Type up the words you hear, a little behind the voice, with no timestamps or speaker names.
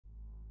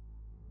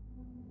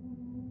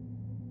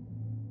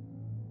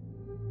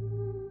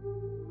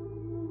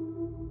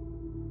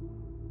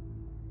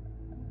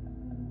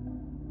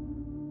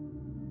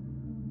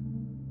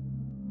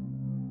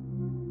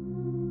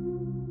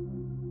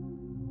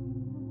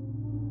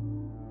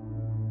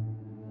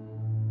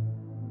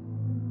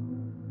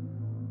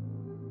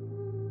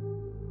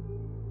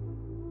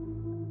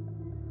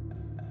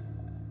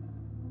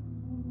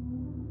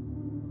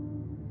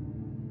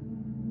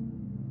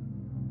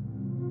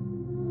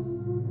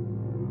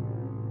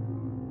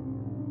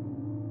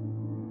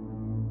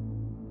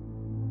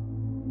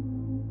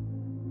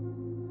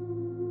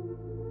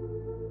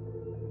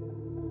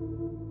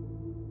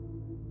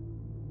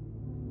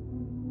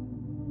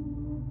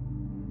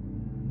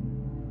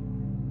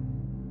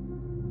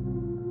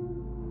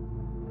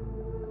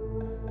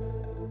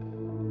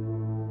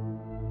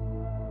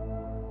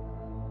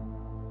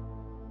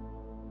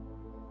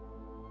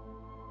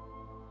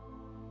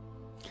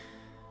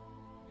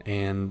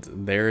And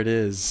there it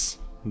is,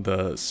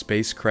 the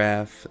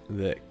spacecraft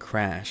that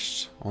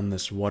crashed on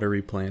this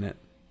watery planet.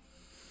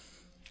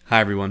 Hi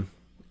everyone,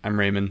 I'm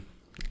Raymond,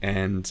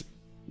 and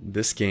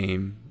this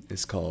game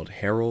is called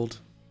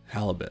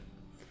Halibut.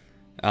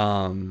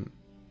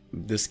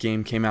 This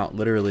game came out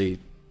literally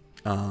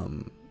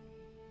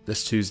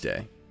this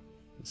Tuesday,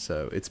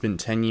 so it's been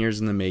 10 years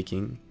in the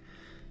making,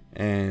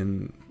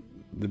 and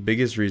the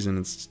biggest reason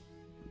it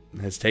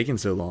has taken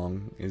so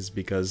long is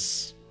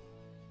because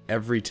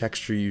every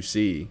texture you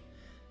see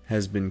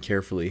has been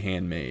carefully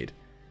handmade,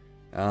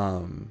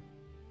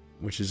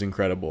 which is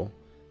incredible.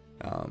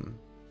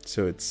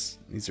 So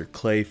these are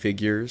clay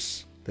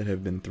figures that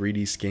have been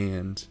 3D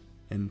scanned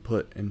and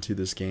put into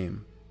this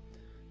game.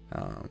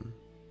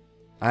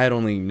 I had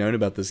only known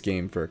about this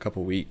game for a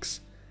couple weeks.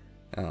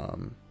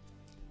 I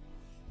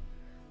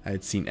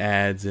had seen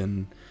ads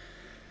and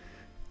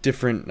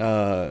different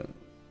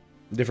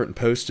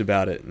posts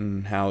about it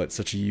and how it's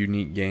such a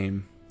unique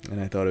game, and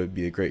I thought it would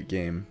be a great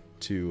game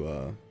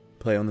to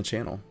play on the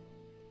channel.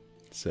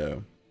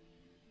 So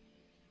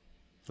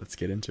let's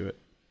get into it.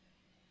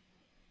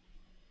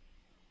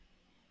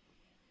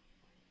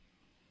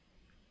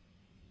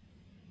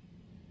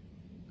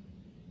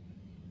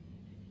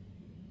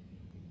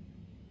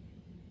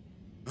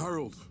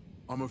 Harold,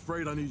 I'm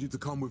afraid I need you to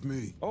come with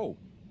me. Oh,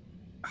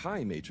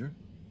 hi, Major.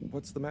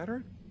 What's the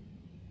matter?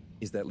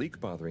 Is that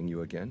leak bothering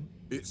you again?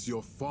 It's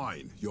your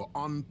fine, your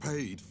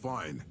unpaid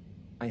fine.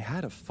 I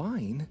had a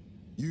fine?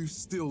 You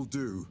still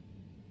do.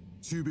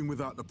 Tubing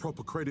without the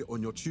proper credit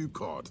on your tube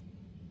card.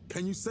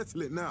 Can you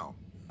settle it now?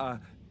 No.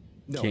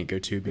 Can't go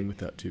tubing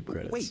without tube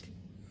credits. Wait,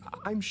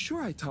 I'm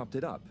sure I topped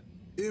it up.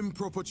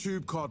 Improper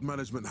tube card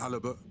management,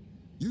 Halibut.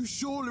 You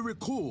surely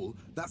recall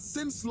that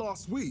since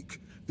last week,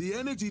 the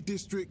Energy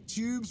District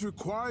tubes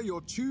require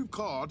your tube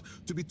card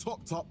to be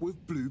topped up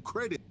with blue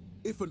credit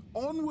if an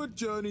onward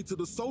journey to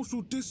the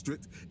social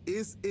district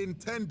is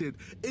intended,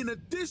 in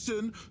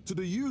addition to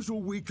the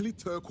usual weekly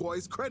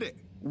turquoise credit.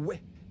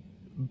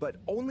 But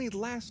only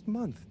last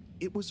month,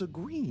 it was a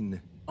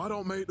green. I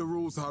don't make the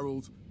rules,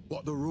 Harold,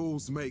 but the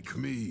rules make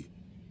me.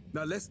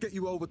 Now let's get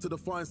you over to the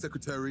fine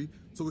secretary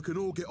so we can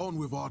all get on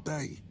with our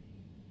day.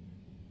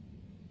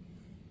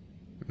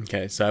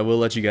 Okay, so I will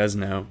let you guys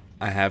know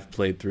I have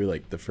played through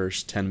like the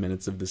first 10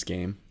 minutes of this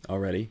game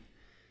already,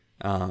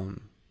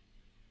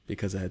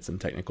 because I had some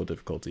technical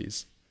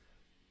difficulties.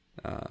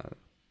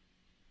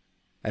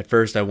 At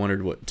first I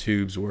wondered what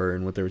tubes were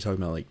and what they were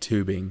talking about, like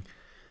tubing.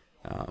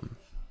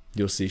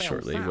 You'll see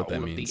shortly what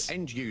that means. The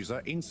end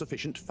user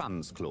insufficient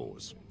funds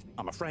clause.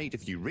 I'm afraid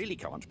if you really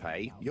can't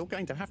pay, you're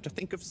going to have to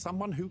think of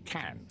someone who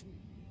can.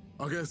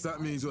 I guess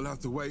that means you'll have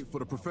to wait for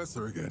the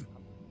professor again.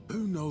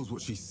 Who knows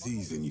what she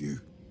sees in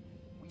you?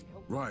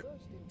 Right,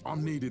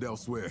 I'm needed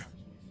elsewhere.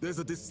 There's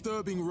a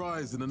disturbing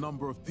rise in the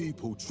number of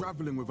people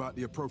traveling without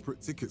the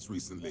appropriate tickets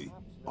recently.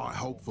 I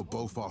hope for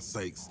both our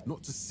sakes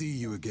not to see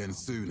you again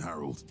soon,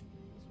 Harold.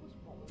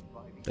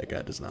 That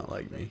guy does not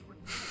like me.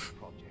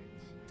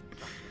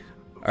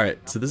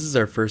 Alright, so this is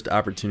our first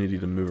opportunity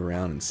to move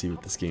around and see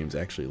what this game's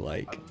actually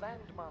like.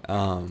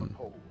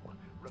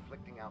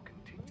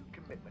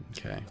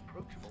 Okay.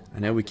 I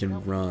know we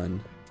can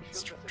run.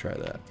 Let's try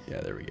that. Yeah,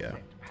 there we go.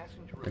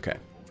 Okay.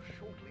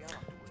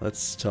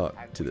 Let's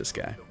talk to this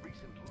guy.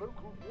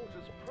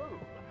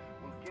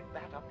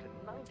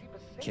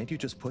 Can't you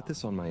just put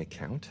this on my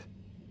account?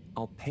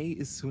 I'll pay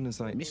as soon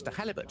as I... Mr.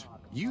 Halibut,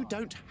 you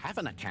don't have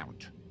an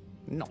account.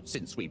 Not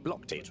since we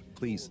blocked it.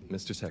 Please,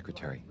 Mr.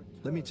 Secretary,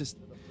 let me just...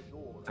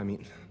 I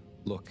mean,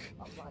 look,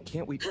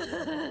 can't we...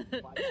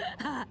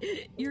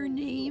 Your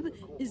name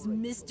is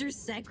Mr.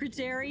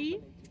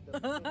 Secretary?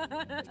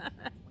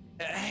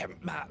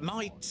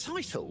 My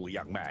title,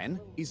 young man,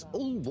 is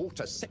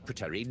All-Water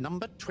Secretary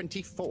number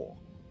 24.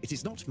 It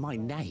is not my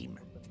name.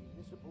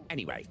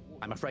 Anyway,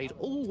 I'm afraid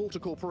All-Water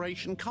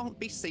Corporation can't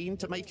be seen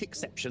to make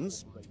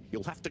exceptions.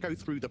 You'll have to go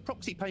through the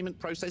proxy payment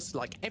process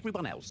like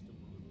everyone else.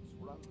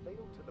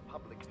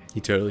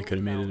 He totally could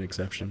have made an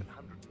exception.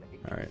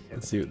 Alright,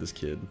 let's see what this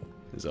kid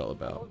is all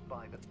about.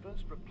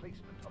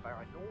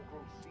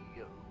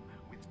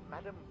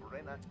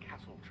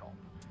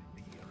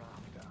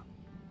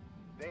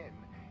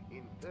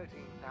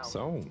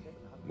 So,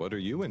 what are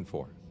you in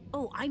for?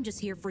 Oh, I'm just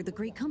here for the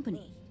great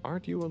company.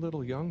 Aren't you a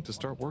little young to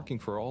start working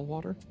for All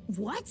Water?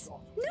 What?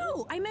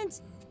 No, I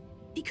meant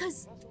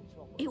because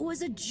it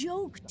was a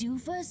joke,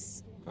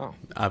 doofus. Oh.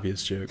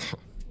 Obvious joke.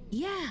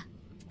 Yeah.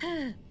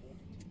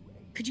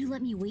 Could you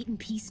let me wait in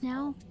peace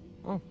now?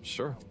 Oh,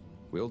 sure.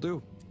 Will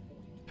do.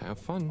 Have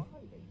fun.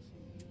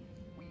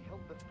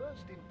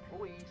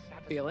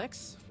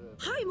 Felix?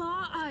 Hi,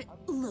 Ma.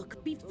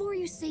 Look, before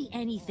you say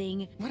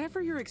anything...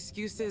 Whatever your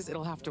excuse is,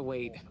 it'll have to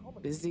wait.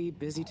 Busy,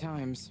 busy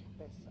times.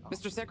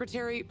 Mr.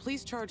 Secretary,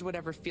 please charge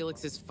whatever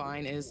Felix's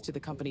fine is to the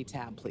company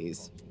tab,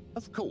 please.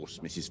 Of course,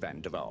 Mrs.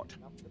 Van der Vaart.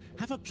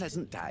 Have a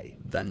pleasant day.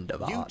 Van der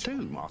You Vaart.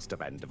 too, Master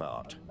Van der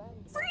Vaart.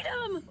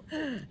 Freedom!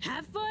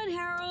 Have fun,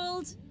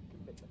 Harold!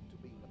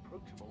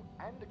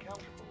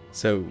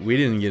 So we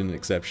didn't get an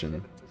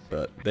exception.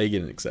 but they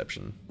get an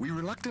exception. We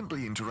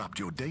reluctantly interrupt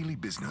your daily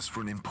business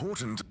for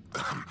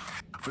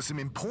for some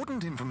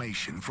important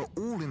information for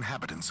all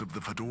inhabitants of the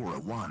Fedora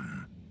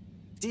 1.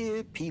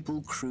 Dear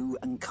people, crew,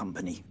 and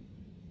company,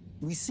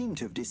 we seem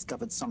to have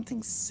discovered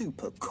something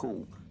super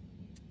cool.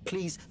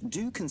 Please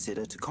do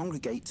consider to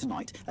congregate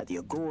tonight at the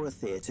Agora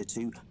Theatre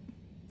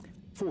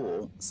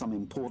for some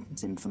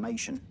important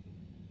information.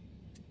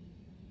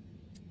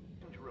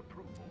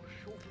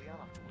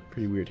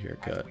 Pretty weird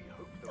haircut.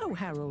 Oh,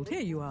 Harold,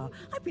 here you are.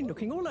 I've been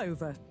looking all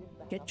over.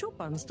 Get your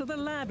buns to the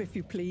lab, if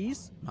you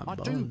please. I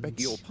do beg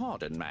your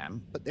pardon,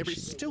 ma'am, but there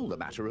is still the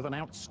matter of an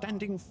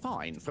outstanding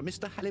fine for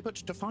Mr. Halibut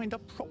to find a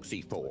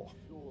proxy for.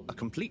 A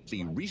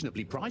completely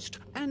reasonably priced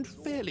and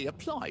fairly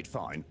applied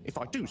fine, if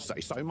I do say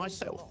so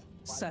myself.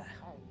 Sir,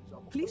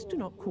 please do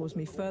not cause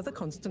me further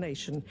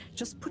consternation.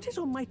 Just put it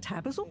on my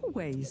tab as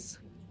always.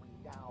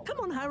 Come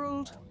on,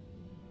 Harold.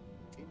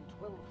 In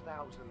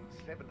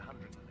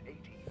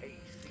 12,780 AC.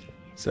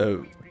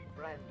 So,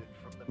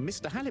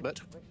 Mr.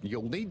 Halibut,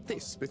 you'll need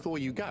this before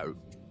you go.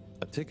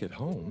 A ticket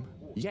home?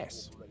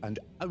 Yes, and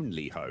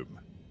only home.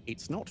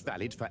 It's not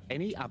valid for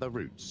any other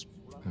routes.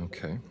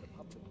 Okay.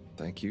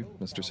 Thank you,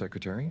 Mr.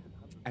 Secretary.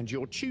 And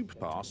your tube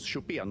pass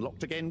should be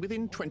unlocked again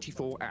within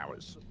 24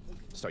 hours.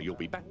 So you'll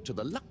be back to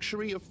the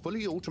luxury of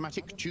fully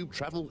automatic tube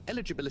travel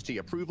eligibility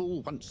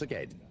approval once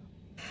again.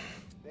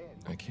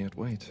 I can't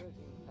wait.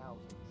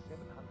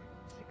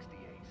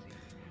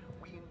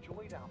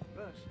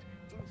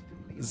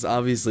 this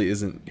obviously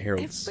isn't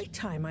Harold's Every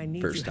time I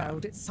need first you, time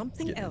Harold, it's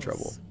something getting else. in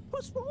trouble.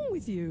 What's wrong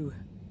with you?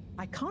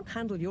 I can't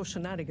handle your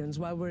shenanigans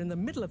while we're in the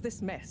middle of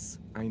this mess.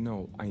 I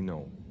know.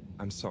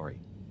 I'm sorry.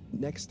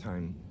 Next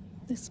time...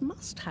 This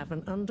must have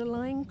an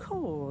underlying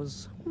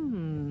cause.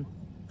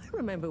 I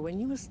remember when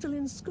you were still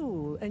in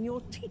school and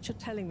your teacher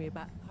telling me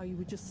about how you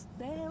would just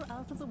stare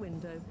out of the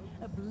window,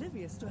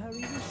 oblivious to her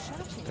even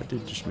shouting. That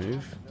dude just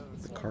move?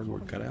 The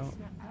cardboard cut out?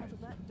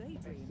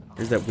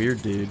 Here's that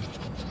weird dude.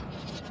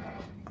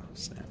 Oh,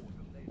 snap.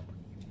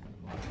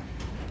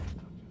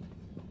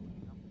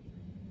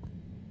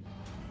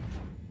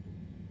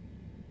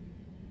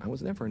 I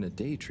was never in a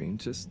daydream,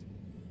 just...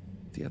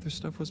 the other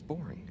stuff was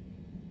boring.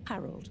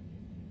 Harold,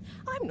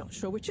 I'm not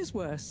sure which is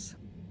worse.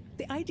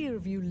 The idea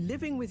of you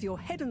living with your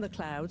head in the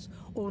clouds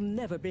or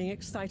never being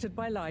excited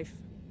by life.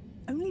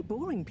 Only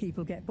boring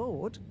people get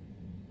bored.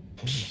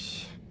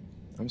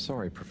 I'm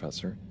sorry,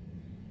 Professor.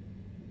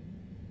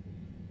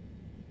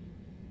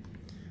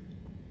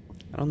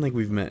 I don't think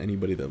we've met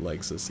anybody that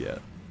likes us yet.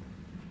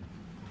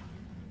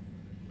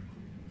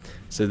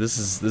 So this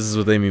is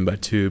what they mean by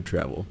tube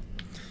travel,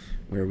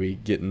 where we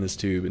get in this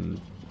tube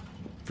and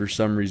for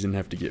some reason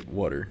have to get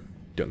water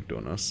dunked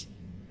on us.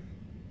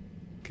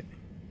 Okay.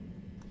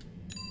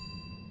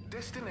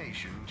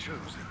 Destination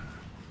chosen.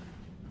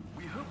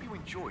 We hope you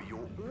enjoy your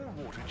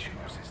all-water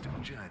tube system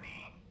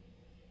journey.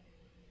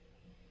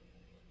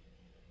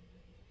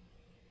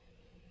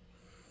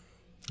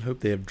 I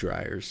hope they have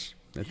dryers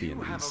at the You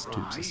end of have these tube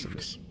arrived.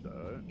 systems.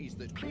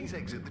 Please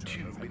exit the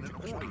tube in an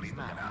orderly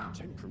manner.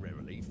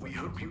 We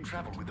hope you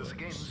travel with us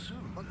again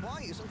soon. But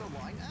why isn't the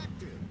line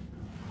active?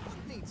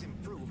 What needs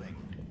improving?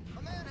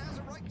 A man has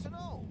a right to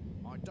know.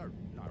 I don't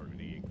know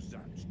the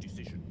exact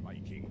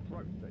decision-making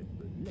process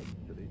that led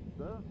to this,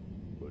 sir,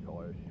 but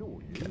I assure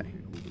you Okay.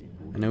 it will be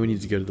I know we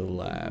need to go to the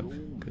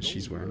lab because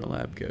she's wearing a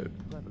lab coat.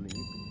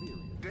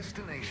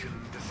 Destination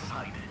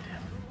decided.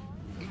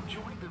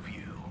 Enjoy the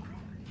view.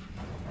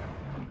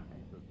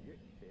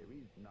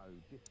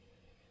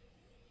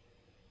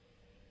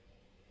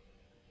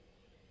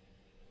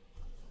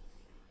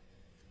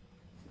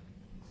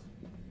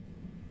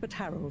 But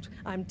Harold,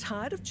 I'm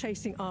tired of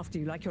chasing after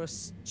you like you're a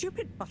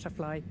stupid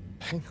butterfly.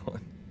 Hang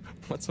on.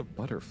 What's a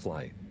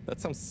butterfly?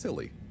 That sounds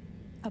silly.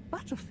 A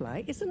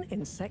butterfly is an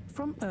insect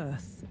from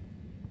Earth.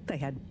 They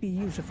had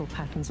beautiful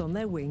patterns on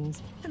their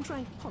wings and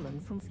drank pollen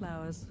from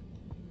flowers.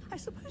 I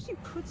suppose you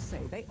could say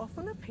they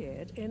often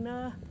appeared in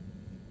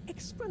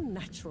extra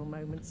natural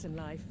moments in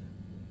life.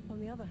 On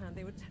the other hand,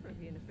 they were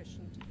terribly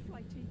inefficient,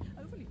 flighty,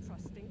 overly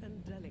trusting,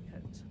 and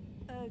delicate.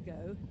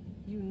 Ergo,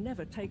 you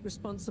never take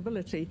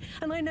responsibility,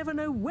 and I never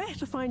know where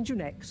to find you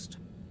next.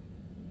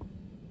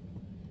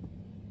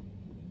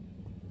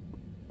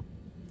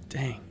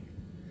 Dang.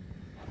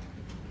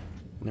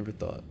 Never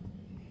thought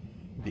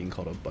being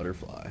called a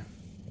butterfly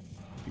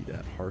would be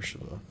that harsh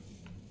of a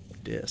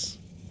diss.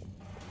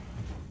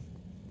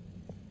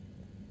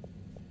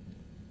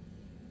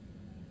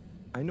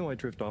 I know I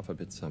drift off a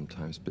bit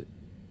sometimes, but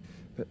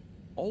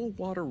all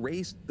water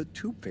raised the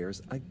tube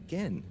fares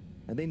again,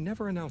 and they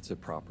never announce it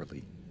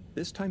properly.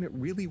 This time it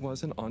really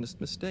was an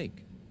honest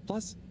mistake.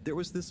 Plus, there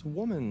was this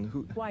woman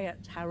who...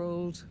 Quiet,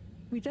 Harold.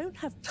 We don't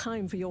have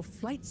time for your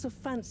flights of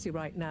fancy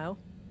right now.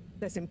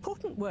 There's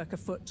important work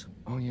afoot.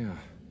 Oh, yeah.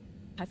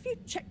 Have you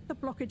checked the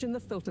blockage in the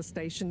filter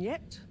station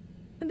yet?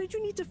 And did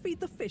you need to feed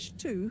the fish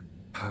too?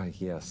 Ah,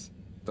 yes.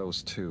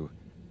 Those two.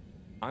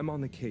 I'm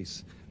on the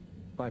case.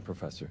 Bye,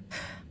 Professor.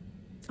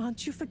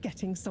 Aren't you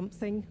forgetting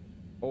something?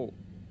 Oh,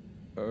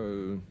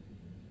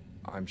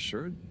 I'm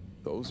sure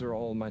those are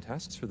all my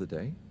tasks for the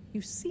day.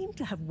 You seem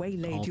to have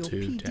waylaid Call your to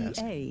PDA.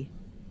 task.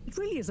 It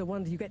really is a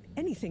wonder you get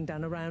anything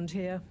done around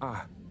here.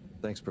 Ah,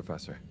 thanks,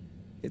 Professor.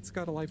 It's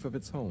got a life of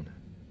its own.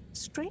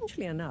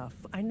 Strangely enough,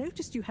 I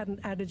noticed you hadn't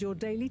added your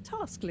daily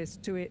task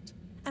list to it.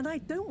 And I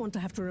don't want to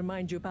have to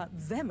remind you about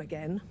them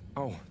again.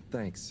 Oh,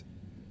 thanks.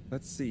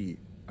 Let's see.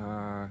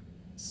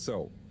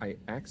 So I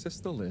access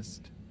the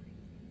list.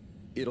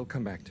 It'll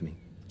come back to me.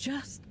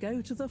 Just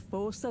go to the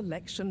 4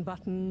 selection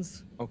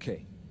buttons.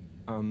 Okay.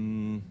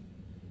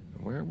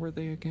 Where were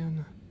they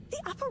again?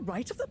 The upper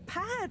right of the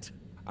pad.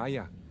 Ah,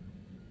 yeah.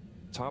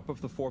 Top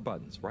of the 4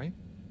 buttons, right?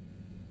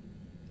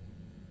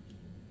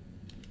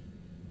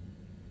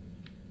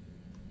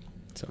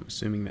 So I'm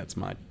assuming that's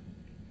my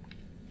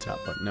top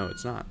button. No,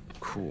 it's not.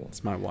 Cool.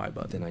 It's my Y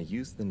button. Then I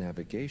use the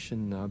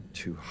navigation nub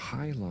to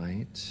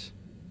highlight.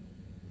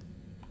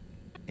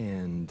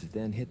 And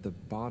then hit the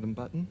bottom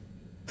button.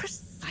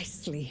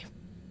 Precisely.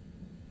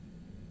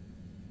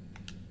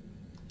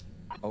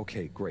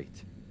 Okay,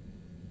 great.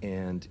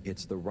 And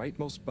it's the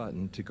rightmost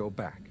button to go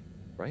back,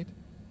 right?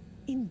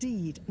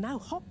 Indeed. Now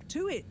hop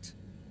to it.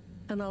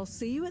 And I'll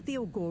see you at the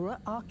Agora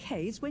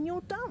arcades when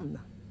you're done.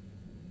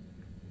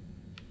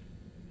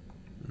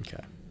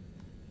 Okay.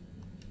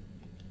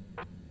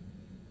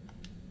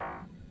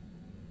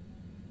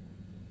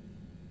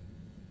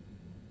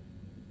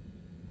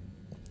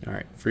 All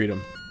right,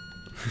 freedom.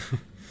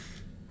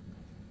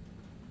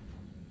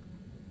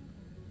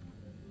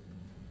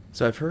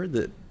 So I've heard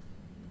that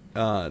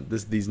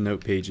these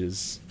note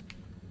pages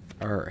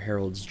are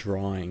Harold's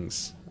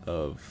drawings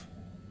of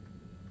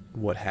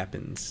what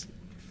happens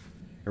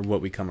or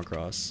what we come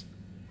across.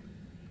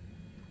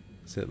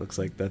 So it looks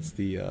like that's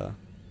the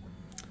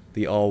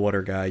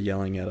all-water guy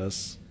yelling at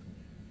us,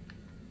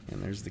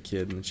 and there's the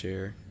kid in the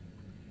chair.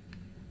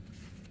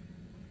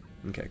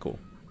 Okay, cool.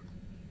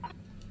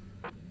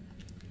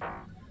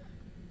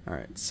 All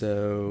right,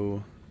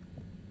 so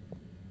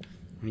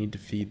we need to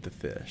feed the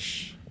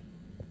fish.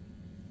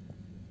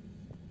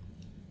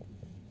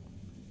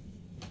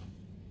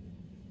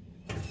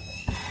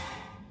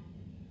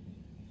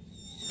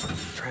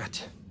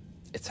 Drat.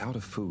 It's out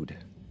of food.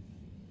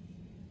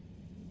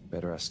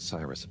 Better ask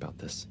Cyrus about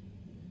this.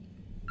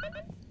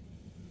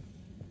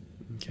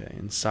 Okay,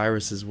 and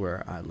Cyrus is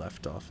where I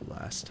left off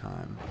last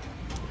time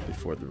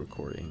before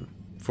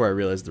I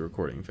realized the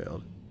recording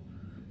failed.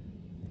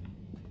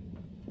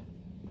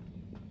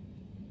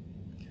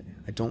 Okay,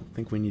 I don't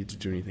think we need to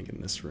do anything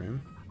in this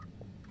room.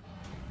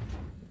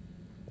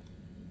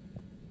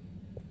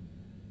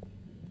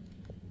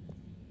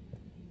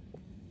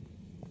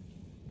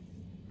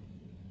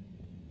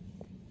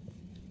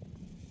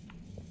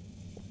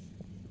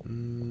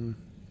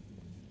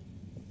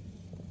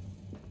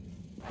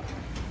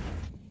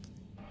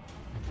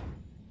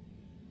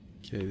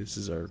 Okay, this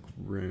is our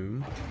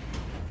room.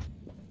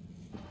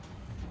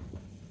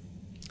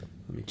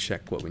 Let me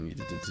check what we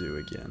needed to do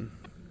again.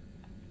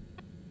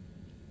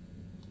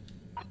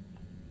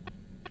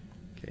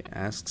 Okay,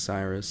 ask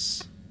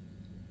Cyrus,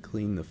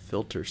 clean the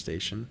filter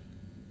station,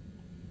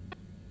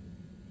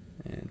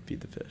 and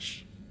feed the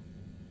fish.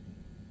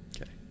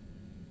 Okay.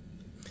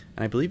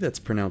 And I believe that's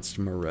pronounced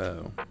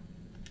Moreau,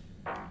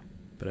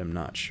 but I'm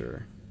not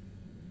sure.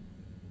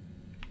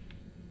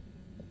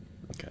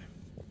 Okay.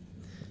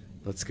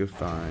 Let's go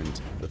find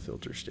the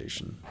filter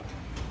station.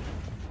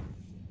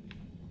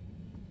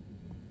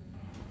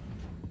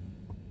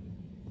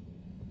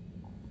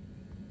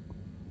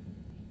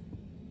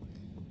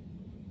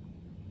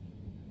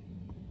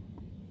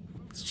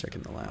 Let's check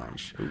in the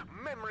lounge. Ooh.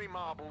 Memory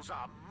marbles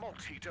are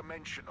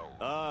multi-dimensional.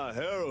 Ah,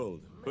 Harold.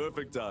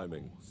 Perfect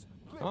timing.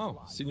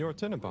 Oh, Signor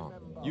Tenenbaum.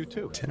 You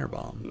too.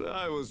 Tenenbaum.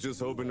 I was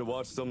just hoping to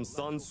watch some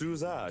Sun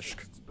Tzu's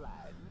Ashk.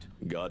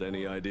 Got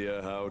any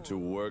idea how to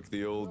work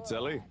the old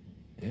telly?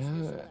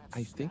 Yeah,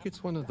 I think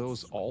it's one of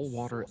those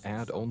all-water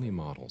ad-only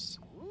models.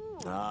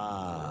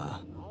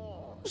 Ah.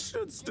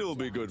 Should still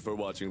be good for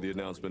watching the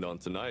announcement on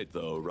tonight,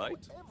 though, right?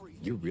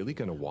 You're really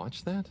gonna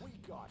watch that?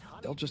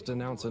 They'll just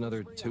announce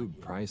another tube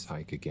price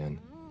hike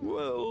again.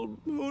 Well,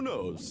 who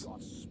knows?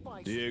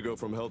 Diego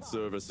from Health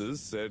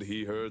Services said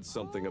he heard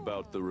something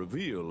about the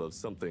reveal of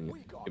something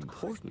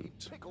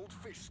important.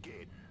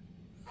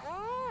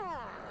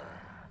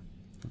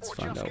 Let's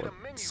find out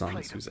what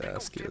Sun Tzu's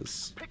Ask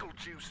is.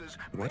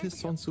 What is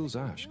Sun Tzu's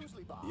Ashk?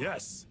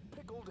 Yes,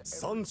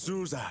 Sun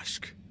Tzu's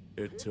Ashk,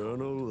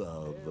 Eternal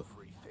Love.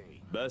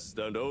 Best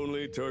and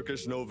only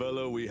Turkish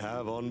novella we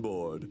have on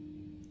board.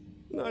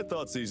 I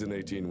thought season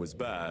 18 was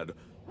bad,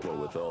 what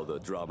with all the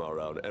drama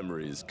around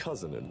Emery's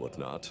cousin and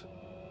whatnot.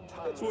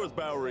 It's worth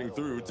powering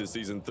through to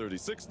season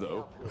 36,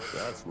 though.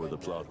 That's where the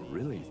plot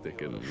really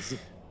thickens.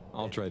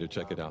 I'll try to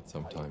check it out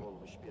sometime.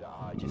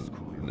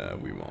 No,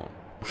 we won't.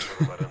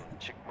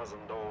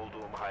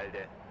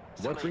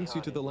 What brings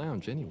you to the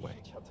lounge, anyway?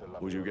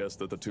 Would you guess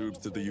that the tubes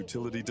to the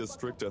utility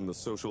district and the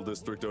social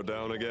district are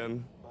down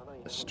again?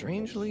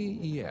 Strangely,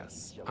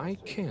 yes. I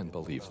can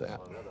believe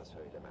that.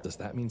 Does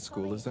that mean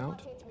school is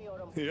out?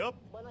 Yep.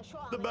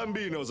 The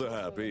Bambinos are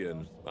happy,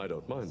 and I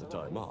don't mind the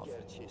time off.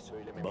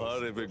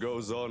 But if it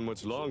goes on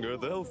much longer,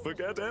 they'll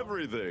forget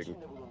everything.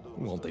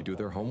 Won't they do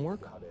their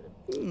homework?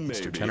 Maybe.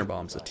 Mr.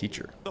 Tenenbaum's a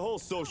teacher. The whole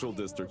social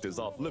district is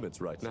off limits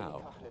right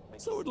now,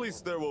 so at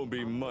least there won't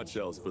be much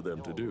else for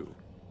them to do.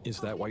 Is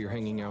that why you're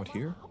hanging out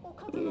here?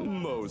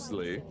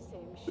 Mostly.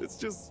 It's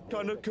just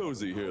kind of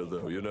cozy here,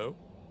 though, you know?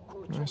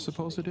 I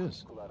suppose it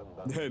is.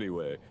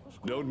 Anyway,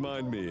 don't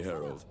mind me,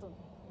 Harold.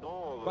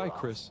 Bye,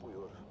 Chris.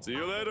 See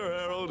you later,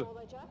 Harold.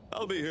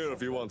 I'll be here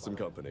if you want some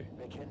company.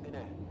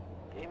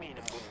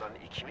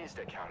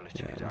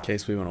 Yeah, in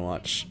case we want to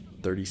watch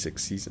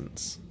 36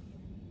 seasons.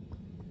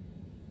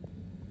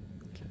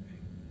 Okay.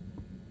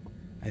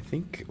 I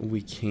think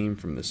we came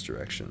from this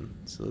direction,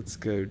 so let's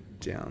go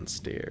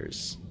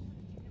downstairs.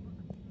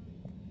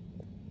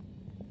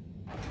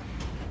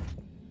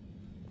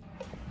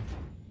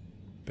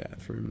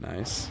 Bathroom,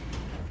 nice.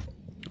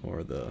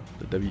 Or the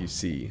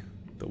WC,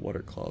 the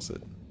water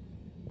closet.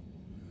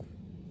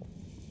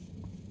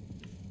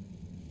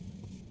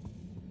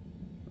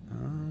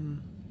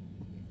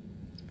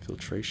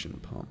 Filtration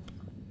pump.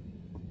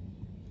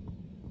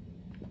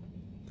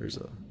 There's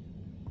a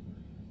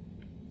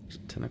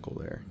tentacle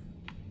there.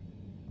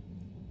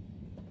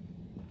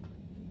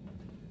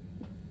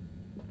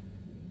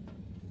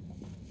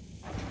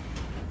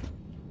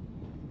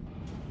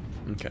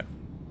 Okay.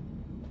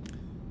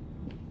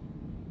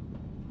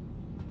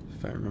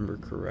 If I remember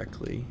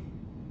correctly,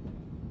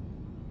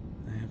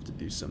 I have to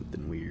do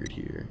something weird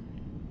here.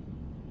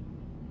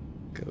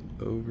 Go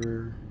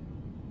over,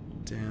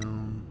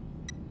 down,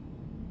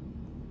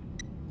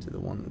 to the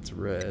one that's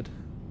red.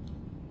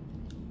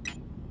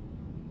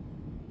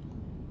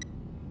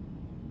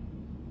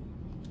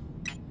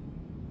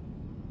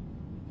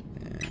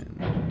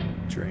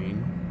 And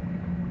drain.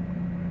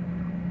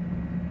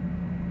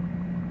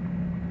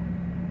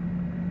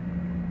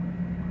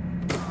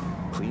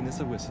 Clean as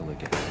a whistle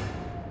again.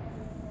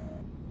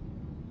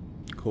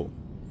 Cool.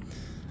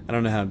 I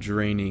don't know how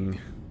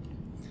draining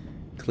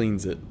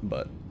cleans it,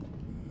 but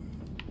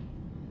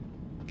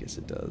I guess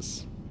it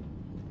does.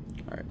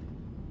 Alright.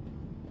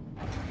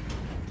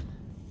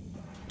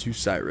 To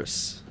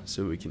Cyrus,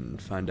 so we can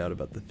find out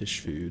about the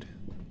fish food.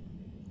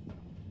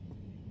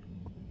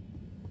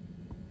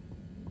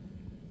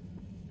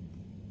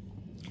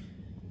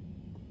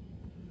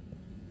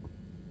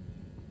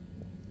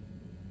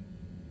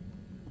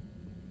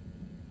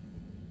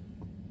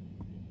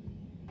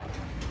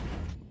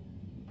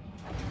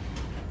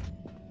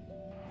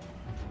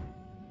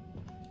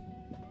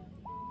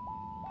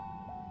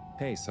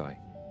 Hey, Sai.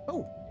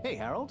 Oh, hey,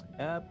 Harold.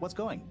 What's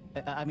going?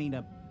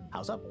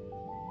 How's up?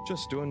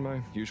 Just doing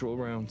my usual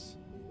rounds.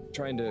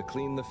 Trying to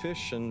clean the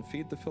fish and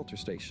feed the filter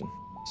station.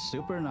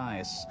 Super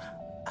nice.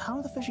 How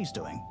are the fishies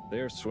doing?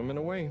 They're swimming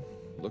away,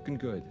 looking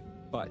good.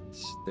 But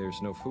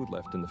there's no food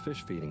left in the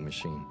fish feeding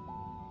machine.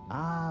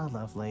 Ah,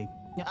 lovely.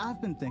 Yeah,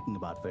 I've been thinking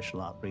about fish a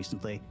lot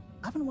recently.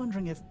 I've been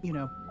wondering if,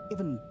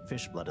 even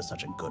fish blood is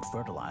such a good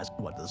fertilizer,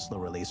 the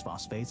slow-release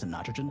phosphates and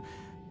nitrogen,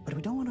 but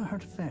we don't want to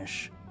hurt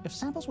fish. If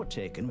samples were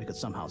taken, we could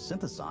somehow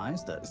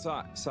synthesize the...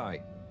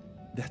 Sai,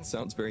 that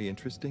sounds very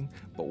interesting,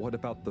 but what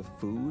about the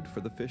food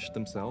for the fish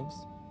themselves?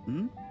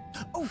 Hmm?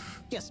 Oh,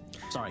 yes,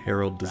 sorry.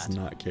 Harold does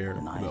not care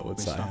about what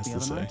Sai has to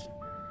say.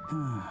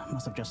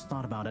 Must have just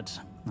thought about it.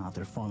 I'll have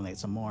to formulate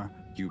some more.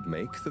 You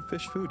make the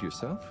fish food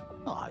yourself?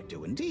 Oh, I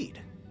do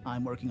indeed.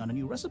 I'm working on a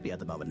new recipe at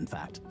the moment, in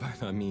fact.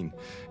 But I mean,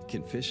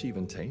 can fish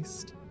even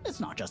taste? It's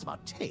not just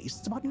about taste,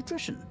 it's about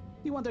nutrition.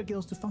 We want their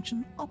gills to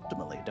function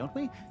optimally, don't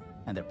we?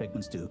 And their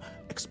pigments to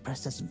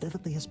express as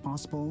vividly as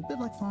possible, a bit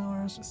like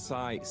flowers.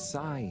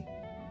 Sai.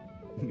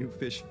 New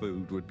fish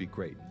food would be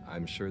great.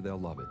 I'm sure they'll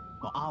love it.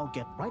 Well, I'll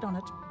get right on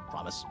it,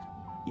 promise.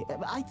 Yeah,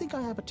 I think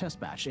I have a test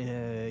batch.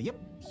 Yep,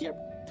 here.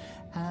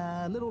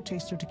 A little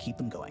taster to keep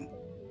them going.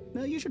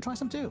 You should try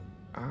some too.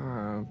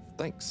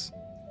 Thanks.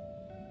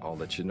 I'll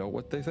let you know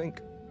what they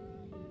think.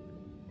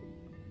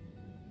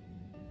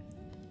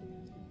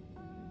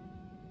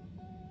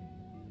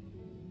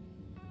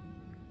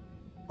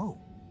 Oh,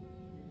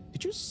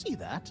 did you see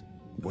that?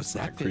 Was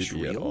that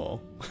creepy at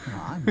all?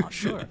 I'm not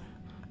sure.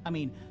 I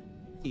mean,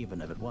 even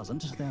if it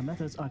wasn't, their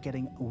methods are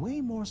getting way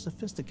more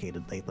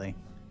sophisticated lately.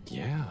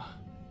 Yeah.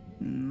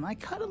 I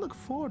kind of look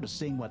forward to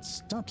seeing what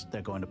stunt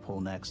they're going to pull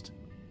next.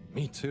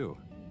 Me too.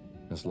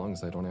 As long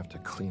as I don't have to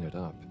clean it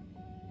up.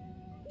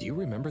 Do you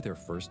remember their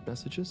first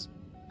messages?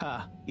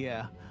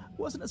 Yeah.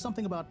 Wasn't it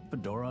something about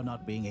Fedora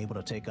not being able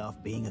to take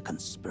off being a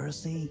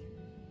conspiracy?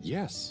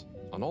 Yes,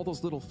 on all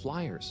those little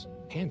flyers.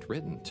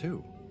 Handwritten,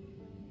 too.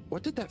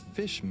 What did that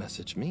fish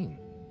message mean,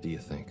 do you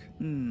think?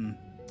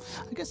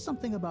 I guess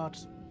something about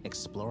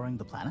exploring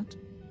the planet?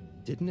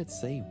 Didn't it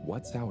say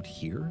what's out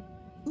here?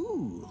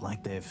 Ooh,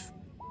 like they've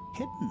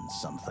hidden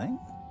something.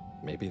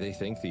 Maybe they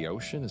think the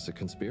ocean is a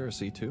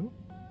conspiracy, too?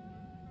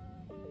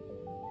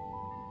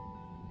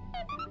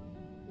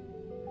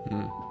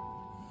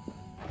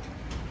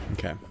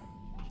 Okay.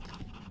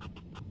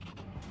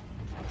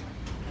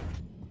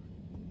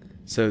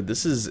 So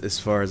this is as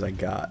far as I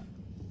got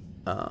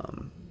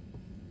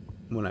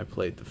when I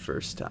played the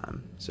first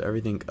time. So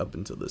everything up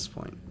until this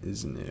point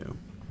is new.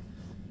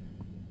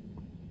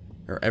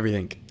 Or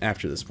everything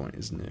after this point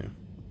is new.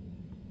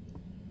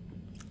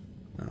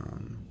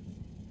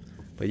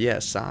 But yeah,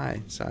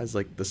 Sai's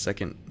like the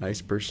second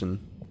nice person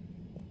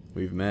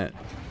we've met,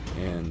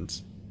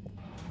 and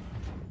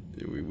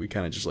we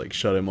kind of just like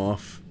shut him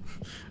off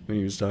when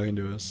he was talking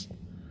to us.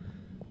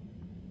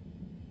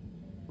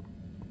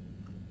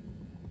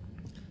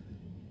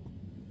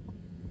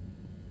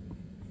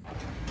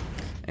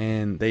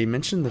 And they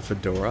mentioned the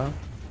fedora.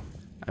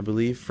 I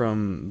believe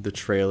from the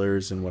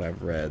trailers and what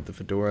I've read, the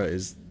fedora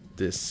is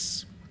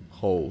this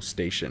whole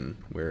station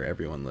where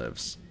everyone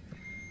lives.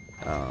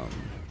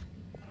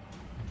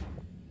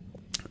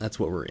 That's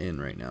what we're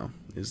in right now,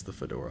 is the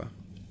fedora.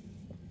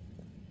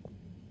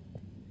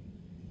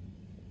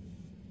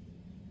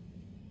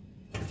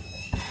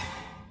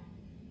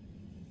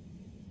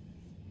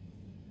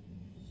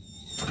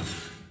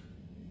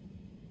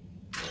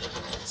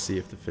 Let's see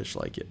if the fish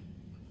like it.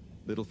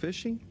 Little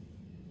fishy,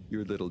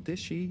 your little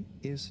dishy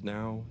is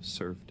now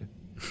served.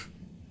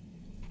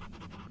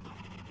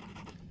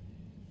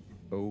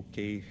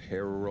 Okay,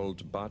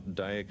 Herald bot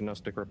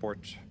diagnostic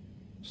report.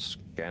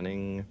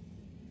 Scanning.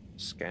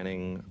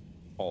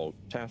 All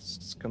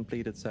tests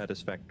completed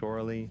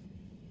satisfactorily.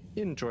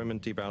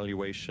 Enjoyment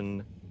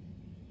evaluation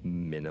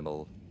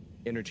minimal.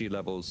 Energy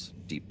levels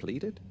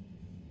depleted.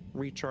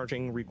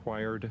 Recharging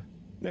required.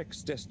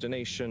 Next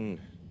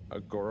destination,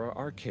 Agora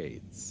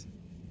Arcades.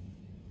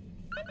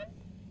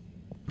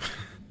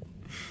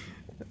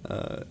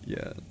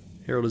 Yeah,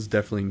 Harold is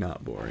definitely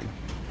not boring.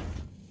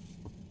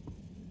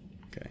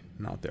 Okay,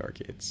 not the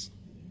arcades.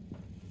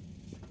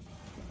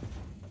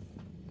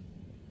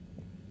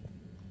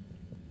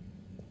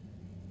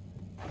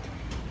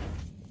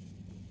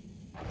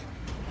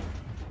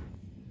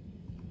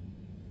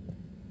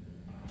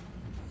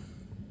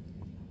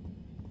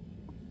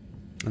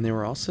 And they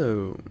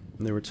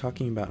were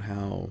talking about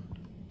how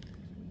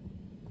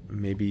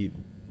maybe,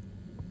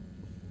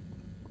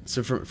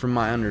 so from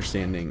my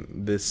understanding,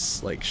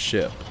 this like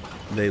ship,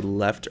 they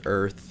left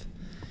Earth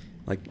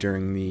like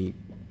during the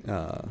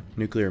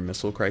nuclear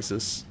missile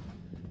crisis,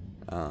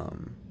 like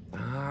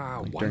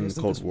why during the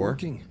isn't Cold this War.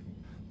 working?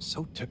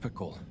 So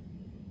typical.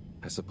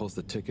 I suppose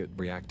the ticket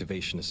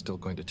reactivation is still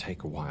going to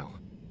take a while.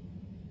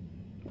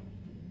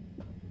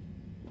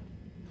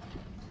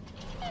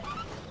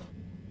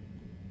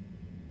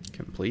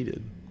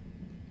 Completed.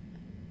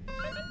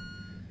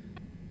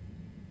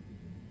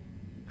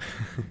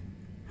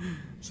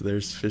 So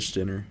there's fish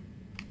dinner.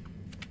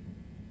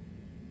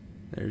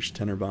 There's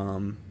tenor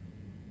bomb.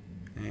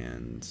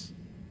 And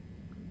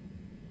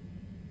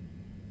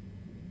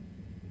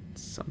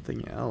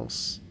something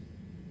else.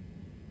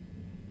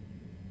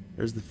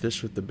 There's the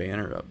fish with the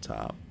banner up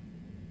top.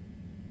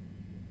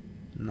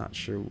 I'm not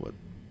sure what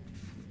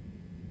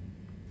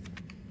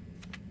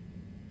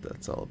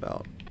that's all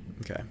about.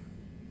 Okay.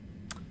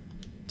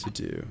 To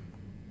do.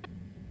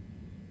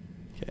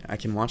 Okay, I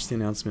can watch the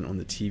announcement on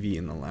the TV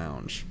in the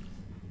lounge.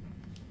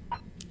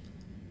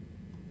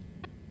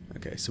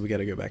 Okay, so we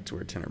gotta go back to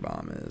where Tenor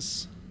Bomb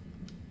is.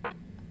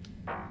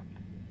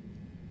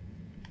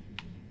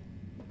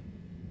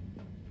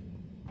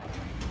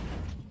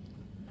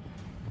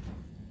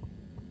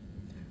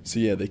 So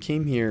yeah, they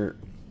came here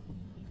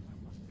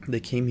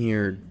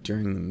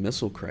during the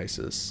missile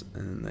crisis,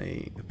 and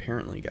they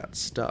apparently got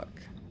stuck,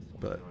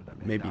 but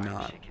maybe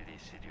not.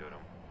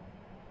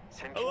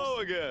 Hello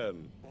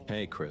again.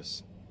 Hey,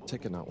 Chris.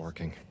 Ticket not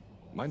working.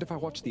 Mind if I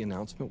watch the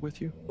announcement with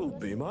you? Oh,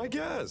 be my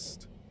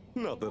guest.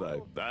 Not that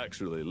I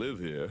actually live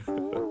here.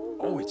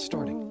 Oh, it's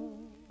starting.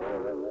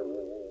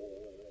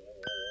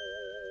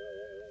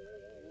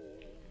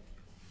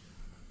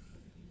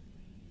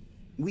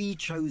 We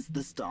chose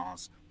the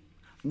stars,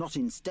 not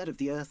instead of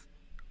the Earth,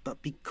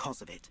 but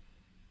because of it.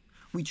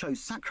 We chose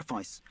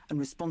sacrifice and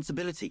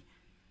responsibility.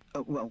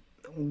 Well,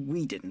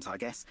 we didn't, I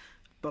guess,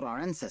 but our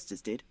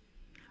ancestors did.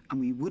 And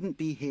we wouldn't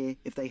be here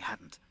if they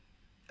hadn't.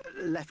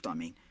 Left, I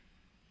mean.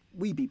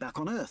 We'd be back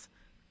on Earth.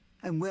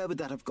 And where would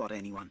that have got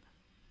anyone?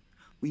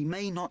 We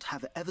may not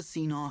have ever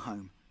seen our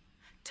home,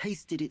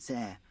 tasted its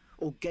air,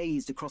 or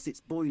gazed across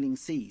its boiling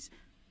seas,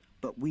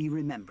 but we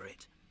remember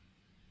it.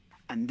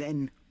 And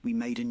then we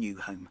made a new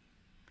home,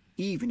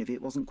 even if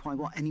it wasn't quite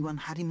what anyone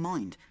had in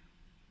mind.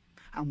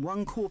 And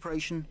one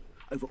corporation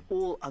over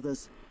all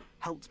others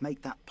helped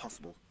make that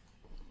possible.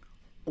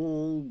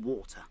 All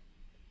water.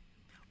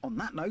 On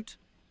that note,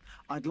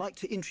 I'd like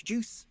to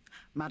introduce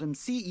Madam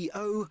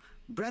CEO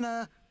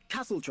Brenna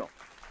Castlechop.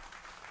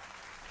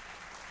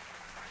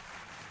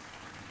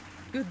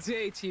 Good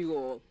day to you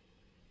all.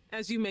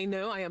 As you may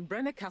know, I am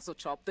Brenna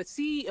Castlechop, the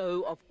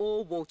CEO of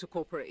All Water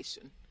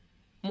Corporation.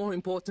 More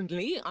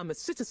importantly, I'm a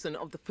citizen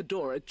of the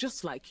Fedora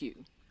just like you.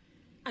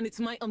 And it's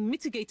my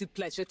unmitigated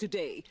pleasure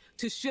today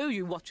to show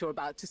you what you're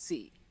about to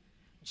see.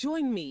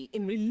 Join me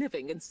in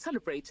reliving and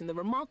celebrating the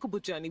remarkable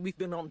journey we've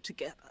been on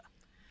together,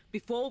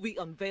 before we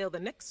unveil the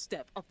next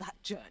step of that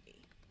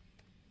journey.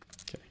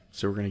 Okay,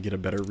 so we're going to get a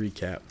better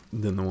recap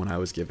than the one I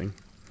was giving.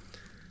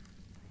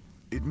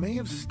 It may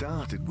have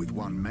started with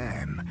one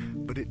man,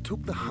 but it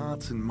took the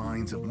hearts and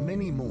minds of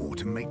many more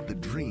to make the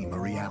dream a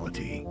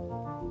reality.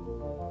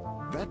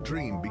 That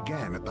dream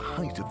began at the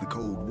height of the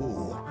Cold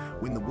War,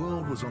 when the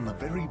world was on the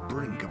very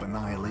brink of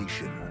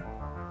annihilation.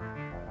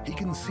 He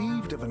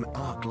conceived of an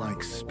Ark-like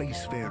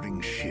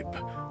spacefaring ship,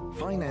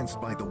 financed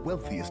by the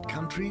wealthiest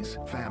countries,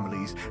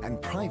 families,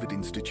 and private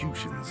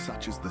institutions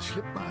such as the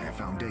Schlipmeyer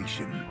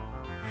Foundation,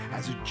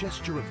 as a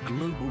gesture of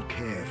global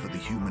care for the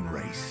human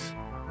race.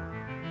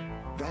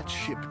 That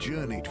ship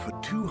journeyed for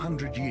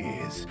 200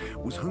 years,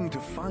 was home to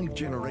 5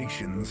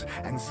 generations,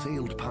 and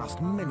sailed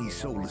past many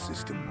solar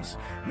systems,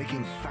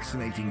 making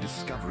fascinating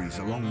discoveries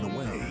along the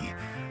way,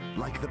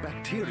 like the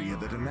bacteria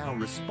that are now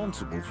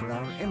responsible for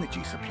our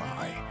energy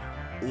supply,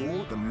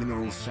 or the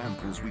mineral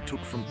samples we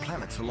took from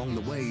planets along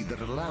the way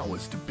that allow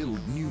us to build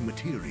new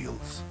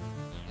materials.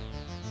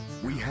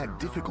 We had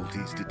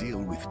difficulties to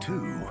deal with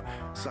too,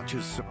 such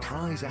as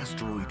surprise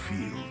asteroid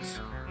fields,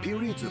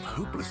 periods of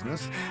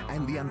hopelessness,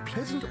 and the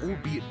unpleasant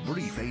albeit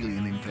brief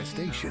alien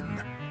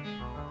infestation.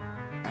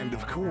 And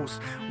of course,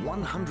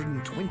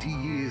 120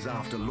 years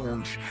after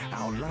launch,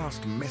 our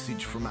last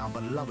message from our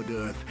beloved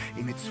Earth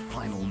in its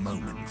final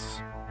moments.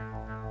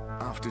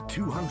 After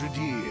 200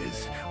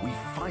 years, we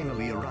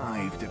finally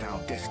arrived at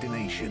our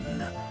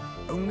destination,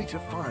 only to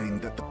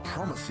find that the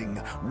promising,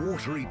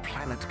 watery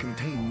planet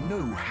contained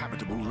no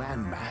habitable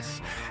landmass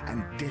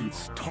and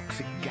dense,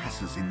 toxic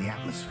gases in the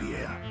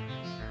atmosphere.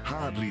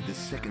 Hardly the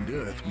second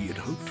Earth we had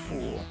hoped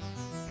for.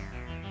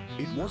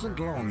 It wasn't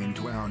long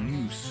into our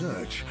new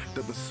search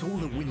that the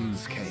solar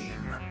winds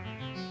came.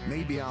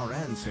 Maybe our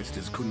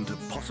ancestors couldn't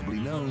have possibly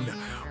known,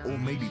 or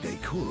maybe they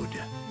could,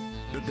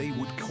 that they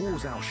would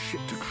cause our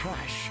ship to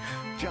crash,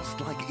 just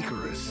like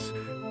Icarus,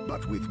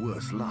 but with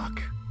worse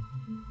luck.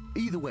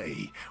 Either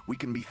way, we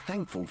can be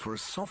thankful for a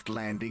soft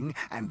landing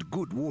and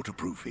good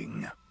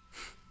waterproofing.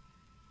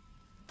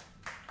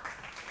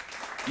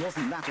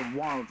 Wasn't that a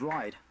wild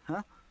ride,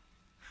 huh?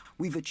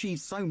 We've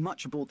achieved so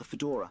much aboard the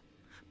Fedora,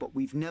 but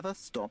we've never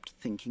stopped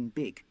thinking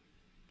big.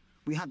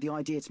 We had the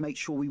idea to make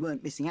sure we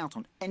weren't missing out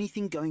on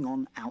anything going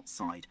on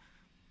outside.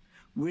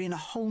 We're in a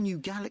whole new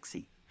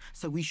galaxy,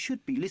 so we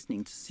should be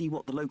listening to see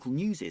what the local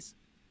news is.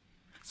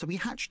 So we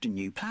hatched a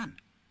new plan.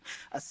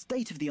 A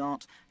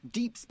state-of-the-art,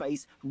 deep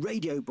space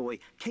radio buoy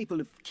capable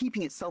of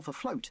keeping itself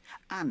afloat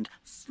and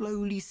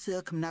slowly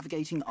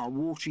circumnavigating our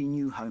watery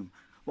new home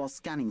while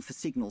scanning for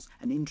signals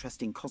and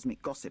interesting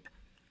cosmic gossip.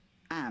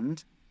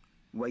 And,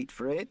 wait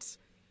for it,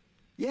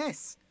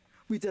 yes,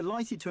 we're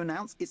delighted to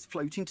announce it's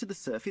floating to the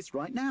surface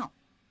right now.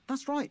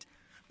 That's right,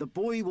 the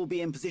buoy will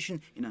be in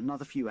position in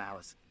another few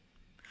hours.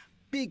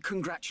 Big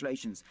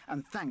congratulations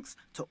and thanks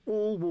to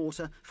All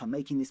Water for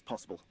making this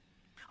possible.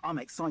 I'm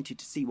excited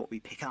to see what we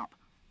pick up.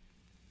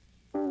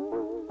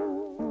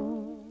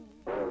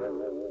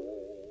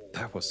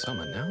 That was some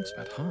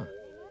announcement, huh?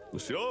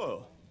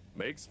 Sure.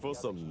 Makes for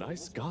some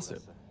nice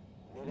gossip.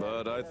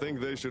 But I think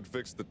they should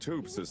fix the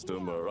tube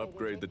system or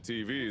upgrade the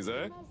TVs,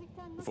 eh?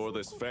 For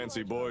this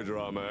fancy boy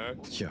drama, eh?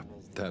 Yeah,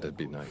 that'd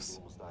be nice.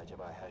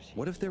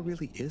 What if there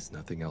really is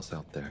nothing else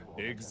out there?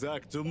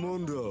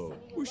 Exactamundo.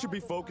 We should be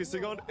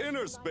focusing on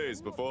inner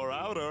space before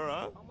outer,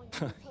 huh?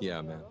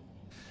 Yeah, man.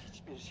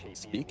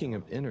 Speaking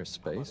of inner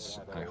space,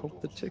 I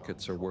hope the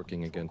tickets are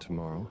working again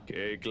tomorrow.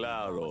 Que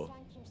claro.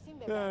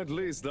 At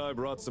least I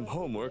brought some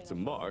homework to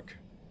mark.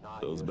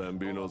 Those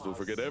bambinos will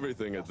forget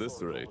everything at this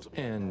rate.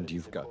 And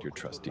you've got your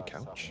trusty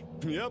couch.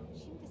 Yep.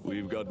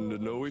 We've gotten to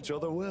know each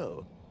other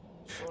well.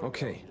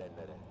 Okay.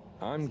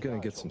 I'm gonna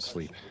get some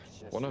sleep.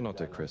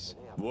 Buonanotte, Chris.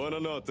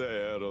 Buonanotte,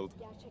 Harold.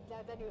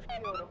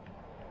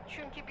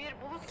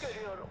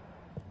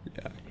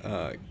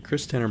 Yeah,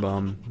 Chris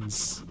Tenenbaum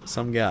is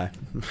some guy.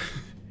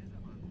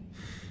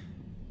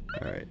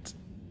 Alright,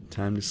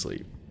 time to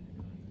sleep.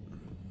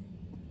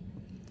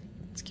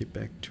 Let's get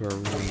back to our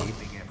room. Good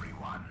evening,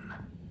 everyone.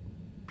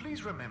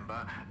 Please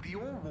remember, the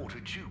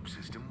all-water tube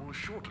system will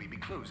shortly be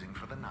closing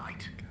for the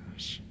night.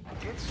 Gosh.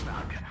 Get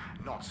snug,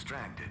 not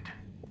stranded.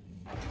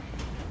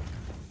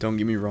 Don't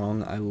get me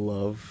wrong, I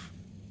love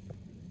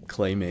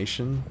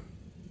claymation,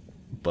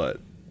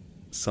 but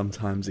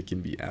sometimes it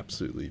can be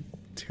absolutely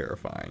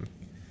terrifying.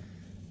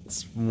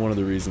 It's one of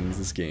the reasons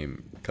this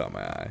game caught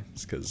my eye,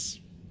 is because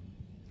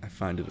I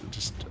find it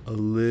just a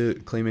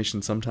little,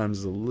 claymation sometimes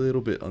is a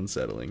little bit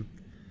unsettling.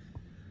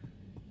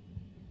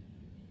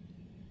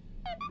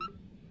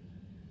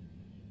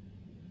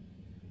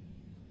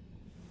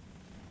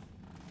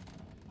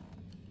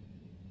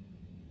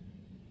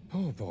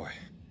 Oh boy,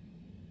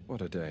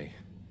 what a day.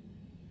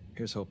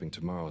 Here's hoping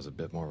tomorrow's a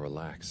bit more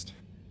relaxed.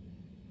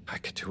 I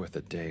could do with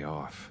a day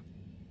off.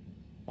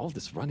 All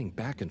this running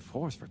back and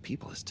forth for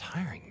people is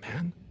tiring,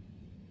 man.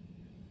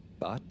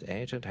 But,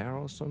 Agent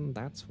Harrelson,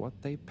 that's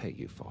what they pay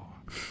you for.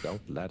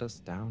 Don't let us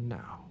down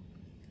now.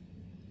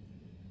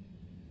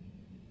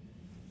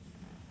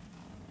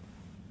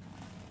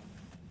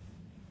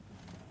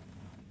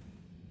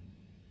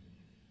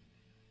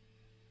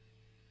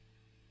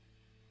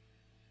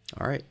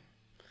 All right.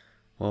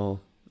 Well,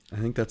 I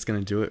think that's going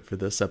to do it for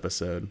this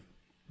episode.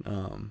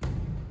 Let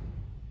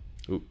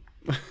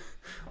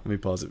me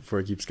pause it before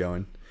it keeps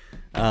going.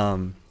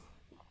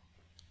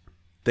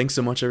 Thanks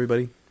so much,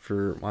 everybody,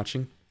 for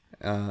watching.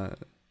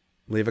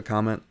 leave a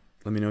comment.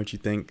 Let me know what you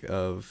think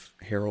of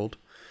Harold.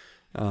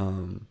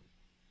 And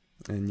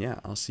yeah,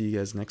 I'll see you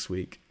guys next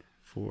week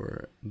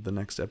for the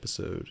next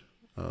episode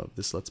of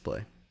this Let's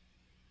Play.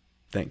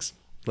 Thanks.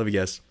 Love you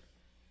guys.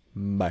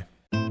 Bye.